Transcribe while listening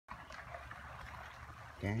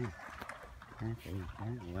cá chạy cá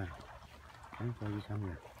qua cá coi đi xong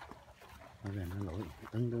rồi bây giờ nó lội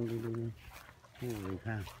tưng ui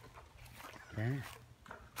khao cá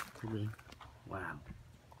cái biển wow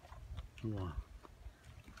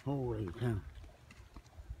holy cow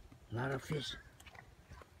lot of fish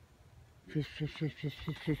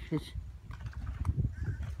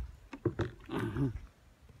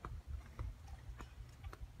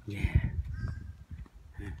yeah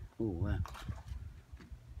wow.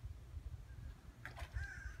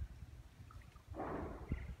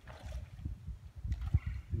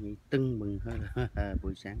 Vậy tưng bừng hết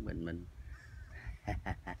buổi sáng bình minh.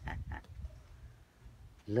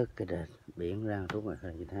 Look at that, biển ra tốt rồi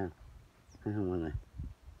thấy không mọi người?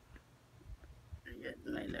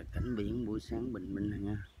 Này là cảnh biển buổi sáng bình minh này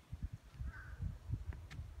nha.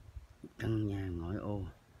 Căn nhà ngoại ô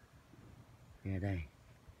ra đây,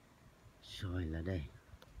 xoài là đây,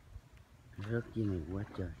 rớt dưới này quá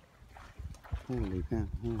trời. Holy cow,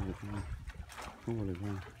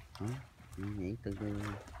 đó, nhảy từ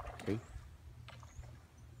tí.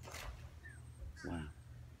 Wow,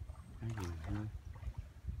 cái gì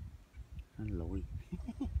nó lụi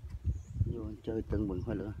vô ăn chơi tưng bừng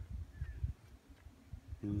hoa lửa.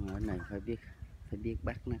 Nhưng mà ở này phải biết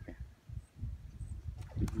bắt nó kìa.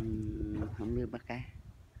 Không biết bắt cá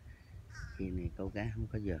khi này câu cá không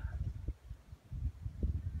có giờ.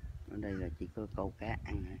 Ở đây là chỉ có câu cá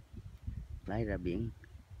ăn hả? Lấy ra biển,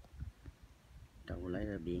 trâu lấy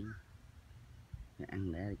ra biển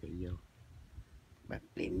ăn đã chạy vô bắt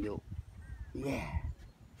điểm vô. Yeah,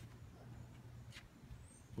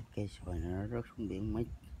 cái cây xoài nó rớt xuống biển mấy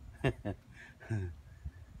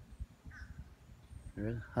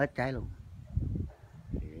rớt hết trái luôn.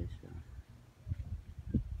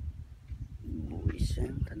 Buổi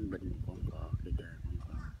sáng thanh bình con cò kìa, con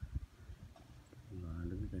cò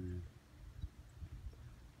đứng trên này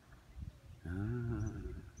đó,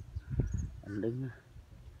 anh đứng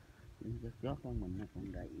giót con mình nó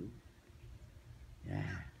còn đầy yếu.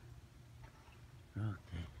 Yeah. Rồi ok,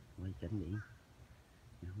 quay cảnh biển,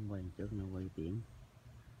 không quay trước nó quay biển,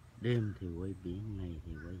 đêm thì quay biển, ngày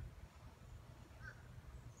thì quay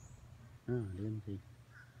đêm thì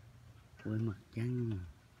quay mặt trăng,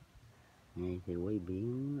 ngày thì quay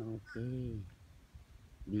biển. Ok,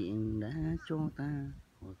 biển đã cho ta.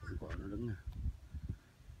 Ôi con cò nó đứng nè,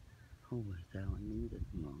 không phải cao, anh đứng trên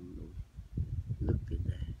ngọn đồi lướt kìa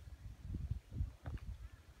đây,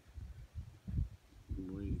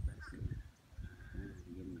 quay bạc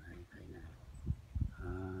zoom lại thấy nè,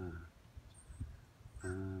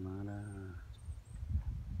 nó đó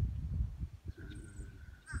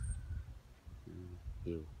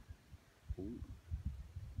kiều cuốn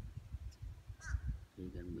đi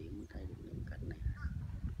gần biển mới thấy được những cảnh này,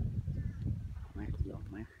 mát, gió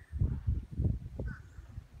mát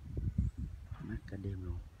cả đêm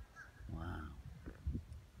luôn. Wow,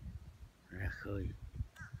 ra khơi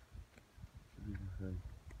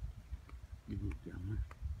đi một vòng á.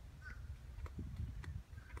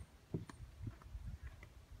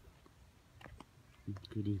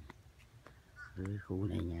 Cứ đi ở khu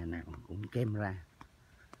này nhà nào cũng camera,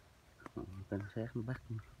 cảnh sát nó bắt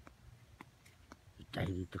chạy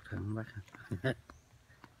đi trực thăng bắt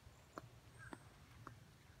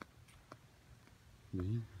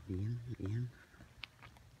biển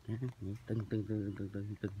nhảy tưng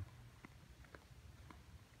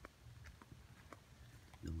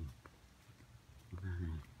đúng.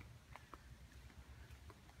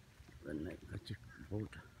 Bên này có chiếc boat,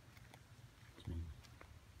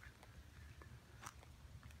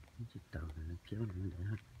 chiếc tàu này nó kéo nó để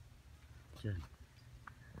hết trên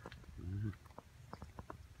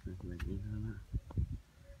là gì hơn á.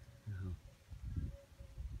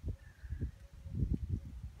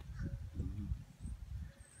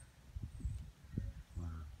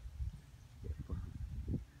 Wow, đẹp quá,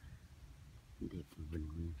 đẹp bình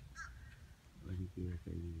minh. Bên kia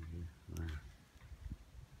cái gì kia.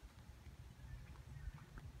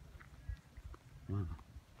 Wow.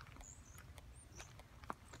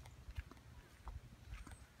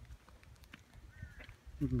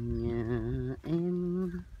 Nhà em,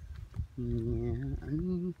 nhà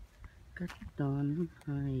anh cách đón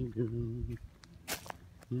hai đường.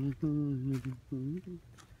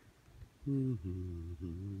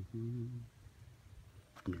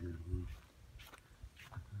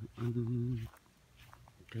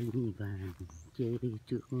 Cánh vàng chê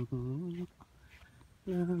trước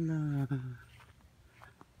la la.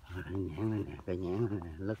 Nhãn này nè, cái nhãn này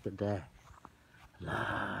nè, lất lên ra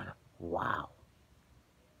là wow,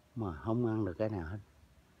 mà không ăn được cái nào hết,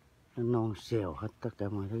 nó non xèo hết tất cả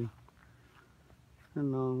mọi thứ.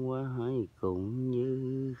 non quá hỏi cũng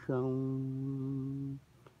như không,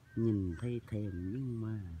 nhìn thấy thèm nhưng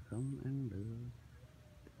mà không ăn được.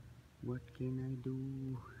 What can I do?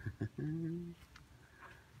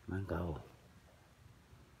 Mãn cầu,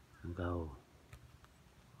 mãn cầu.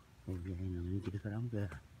 Ôi dây nào như chỉ có đóng kìa.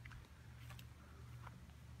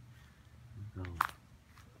 Mãn cầu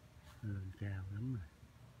lên cao lắm rồi,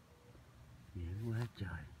 biển quá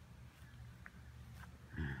trời.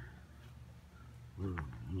 Vườn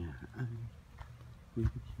nhà ăn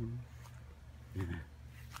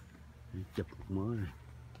chụp một mớ này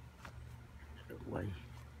rồi quay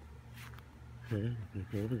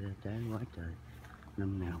thế ra trái quá trời.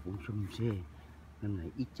 Năm nào cũng xum xê, năm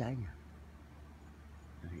này ít trái nha,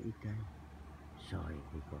 năm này ít trái. Xoài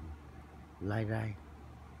thì còn lai rai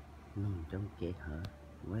nằm trong kẽ hở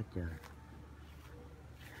quá trời.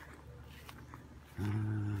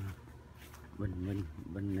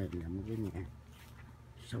 Bên này là một cái nhà,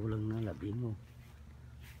 sau lưng nó là biển luôn.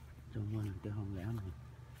 Trong bên cái hòn đảo này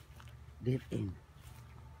dead end.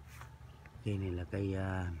 Cây này là cây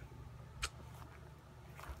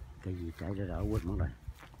cây gì trái đỏ quên mất rồi.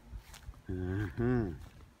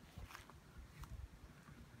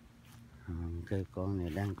 Cây con này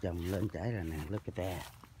đang trồng lên trái rồi nè, lớp cái tè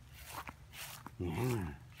nhãn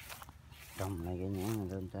nè, trồng lại cái nhãn này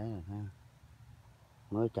lên trái rồi ha,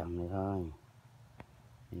 mới trồng này thôi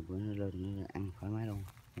thì bữa nó lên nó ăn thoải mái luôn.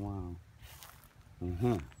 Wow.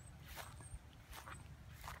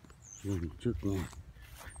 Nhìn trước nha.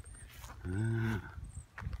 Nó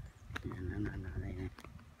đây này.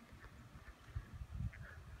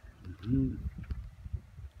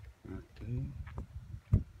 Ok.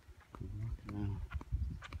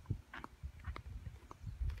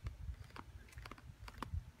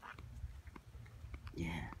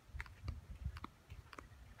 Yeah.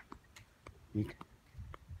 Mít.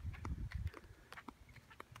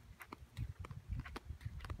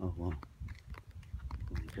 Oh wow.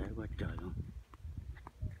 Còn trái quá trời luôn.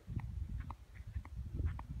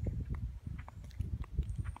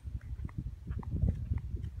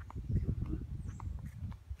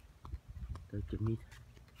 Tới chấm mít.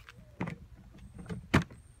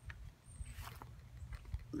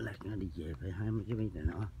 Lát nó đi về phải hai mấy cái mít này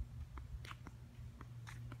nữa.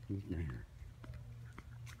 Mít này nè.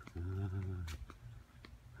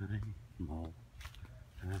 2, 1,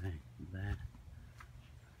 2, 3,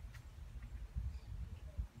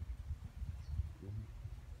 4,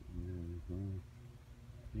 5,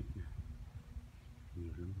 mít nè.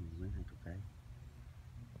 Nhiều lắm, mấy 20 cái.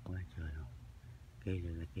 Quá trời luôn. Cây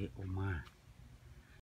này là cây Oma.